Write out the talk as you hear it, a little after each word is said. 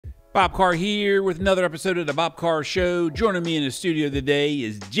Bob Carr here with another episode of the Bob Carr Show. Joining me in the studio today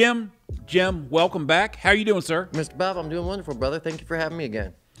is Jim. Jim, welcome back. How are you doing, sir? Mr. Bob, I'm doing wonderful, brother. Thank you for having me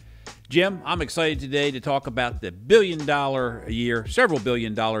again. Jim, I'm excited today to talk about the billion-dollar a year, several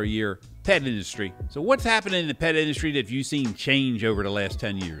billion-dollar a year pet industry. So what's happening in the pet industry that you've seen change over the last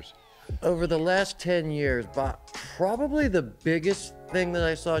 10 years? Over the last 10 years, Bob, probably the biggest thing that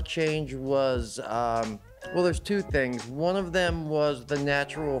I saw change was, well, there's two things. One of them was the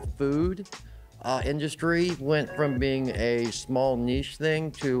natural food industry went from being a small niche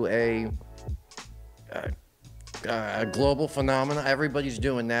thing to a global phenomenon. Everybody's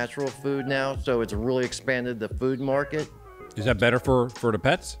doing natural food now, so it's really expanded the food market. Is that better for the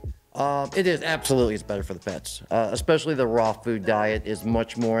pets? It is, absolutely. It's better for the pets. Especially the raw food diet is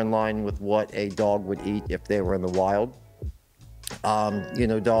much more in line with what a dog would eat if they were in the wild. You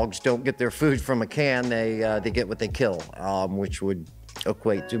know, dogs don't get their food from a can. They get what they kill, which would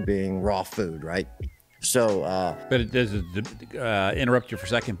equate to being raw food, right? So, but it does interrupt you for a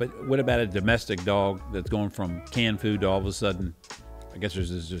second. But what about a domestic dog that's going from canned food to all of a sudden? I guess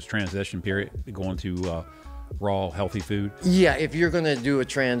there's this transition period going to raw, healthy food. Yeah, if you're going to do a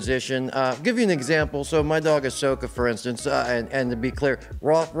transition, give you an example. So my dog Ahsoka, for instance, and to be clear,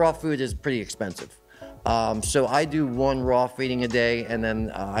 raw food is pretty expensive. So I do one raw feeding a day, and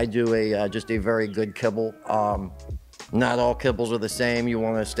then I do just a very good kibble. Not all kibbles are the same. You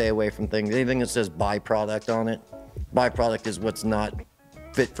want to stay away from things. Anything that says byproduct on it. Byproduct is what's not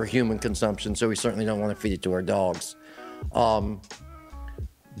fit for human consumption, so we certainly don't want to feed it to our dogs.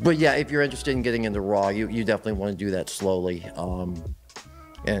 But yeah, if you're interested in getting into raw, you definitely want to do that slowly.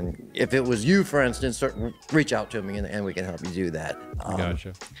 And if it was you, for instance, reach out to me and we can help you do that.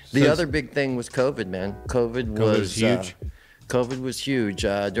 Gotcha. The other big thing was COVID, man. COVID was huge. COVID was huge.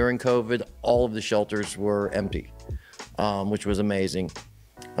 During COVID, all of the shelters were empty, which was amazing.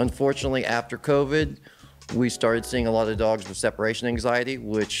 Unfortunately, after COVID, we started seeing a lot of dogs with separation anxiety,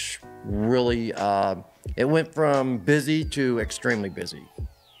 which really, it went from busy to extremely busy.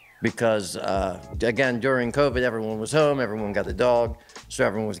 Because, again, during COVID, everyone was home, everyone got a dog, so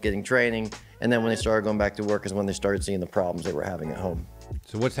everyone was getting training. And then when they started going back to work is when they started seeing the problems they were having at home.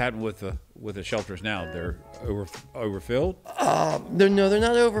 So what's happened with the shelters now? They're overfilled? They're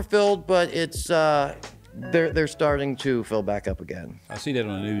not overfilled, but it's they're starting to fill back up again. I see that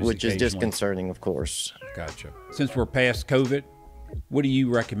on the news which is disconcerting, of course. Gotcha. Since we're past COVID, what do you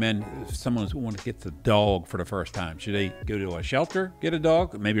recommend if someone wants to get the dog for the first time? Should they go to a shelter, get a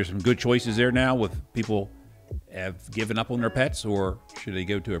dog? Maybe there's some good choices there now with people have given up on their pets, or should they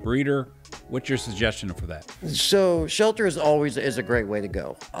go to a breeder? What's your suggestion for that? So shelter is always a great way to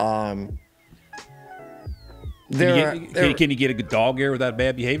go. Can you get a good dog here without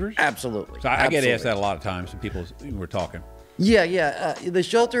bad behaviors? Absolutely. So I get asked that a lot of times when people were talking. Yeah. The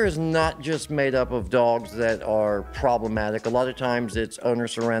shelter is not just made up of dogs that are problematic. A lot of times it's owner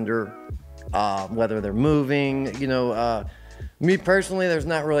surrender, whether they're moving. You know, me personally, there's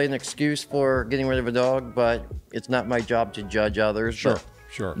not really an excuse for getting rid of a dog, but it's not my job to judge others. Sure.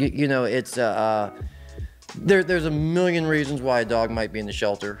 You know, it's there's a million reasons why a dog might be in the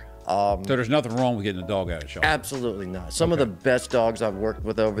shelter. So there's nothing wrong with getting a dog out of shelter? Absolutely not. Some of the best dogs I've worked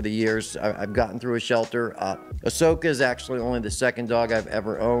with over the years, I've gotten through a shelter. Ahsoka is actually only the second dog I've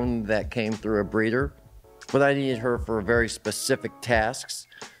ever owned that came through a breeder, but I needed her for very specific tasks.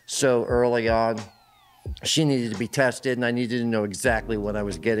 So early on, she needed to be tested, and I needed to know exactly what I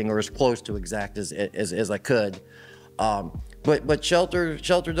was getting, or as close to exact as I could. But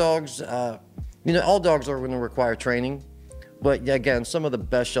shelter dogs, you know, all dogs are going to require training. But again, some of the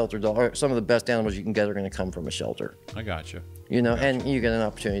best shelter dogs, some of the best animals you can get are going to come from a shelter. I got you. You know, and you get an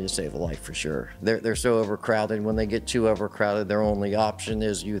opportunity to save a life for sure. They're so overcrowded. When they get too overcrowded, their only option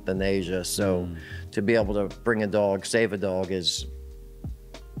is euthanasia. So to be able to bring a dog, save a dog is,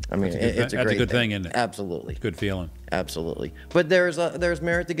 I mean, it's a great thing, isn't it? Absolutely. Good feeling. Absolutely. But there's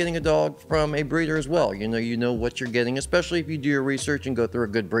merit to getting a dog from a breeder as well. You know what you're getting, especially if you do your research and go through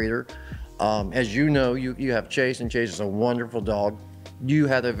a good breeder. As you know, you have Chase, and Chase is a wonderful dog. You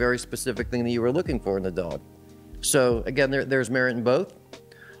had a very specific thing that you were looking for in the dog. So again, there's merit in both,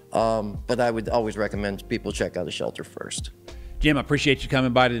 but I would always recommend people check out a shelter first. Jim, I appreciate you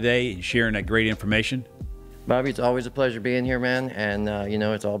coming by today and sharing that great information. Bobby, it's always a pleasure being here, man. And you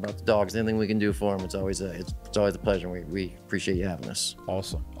know, it's all about the dogs. Anything we can do for them, it's always a pleasure. We appreciate you having us.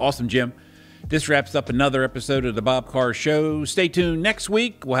 Awesome, Jim. This wraps up another episode of the Bob Carr Show. Stay tuned next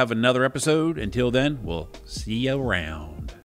week. We'll have another episode. Until then, we'll see you around.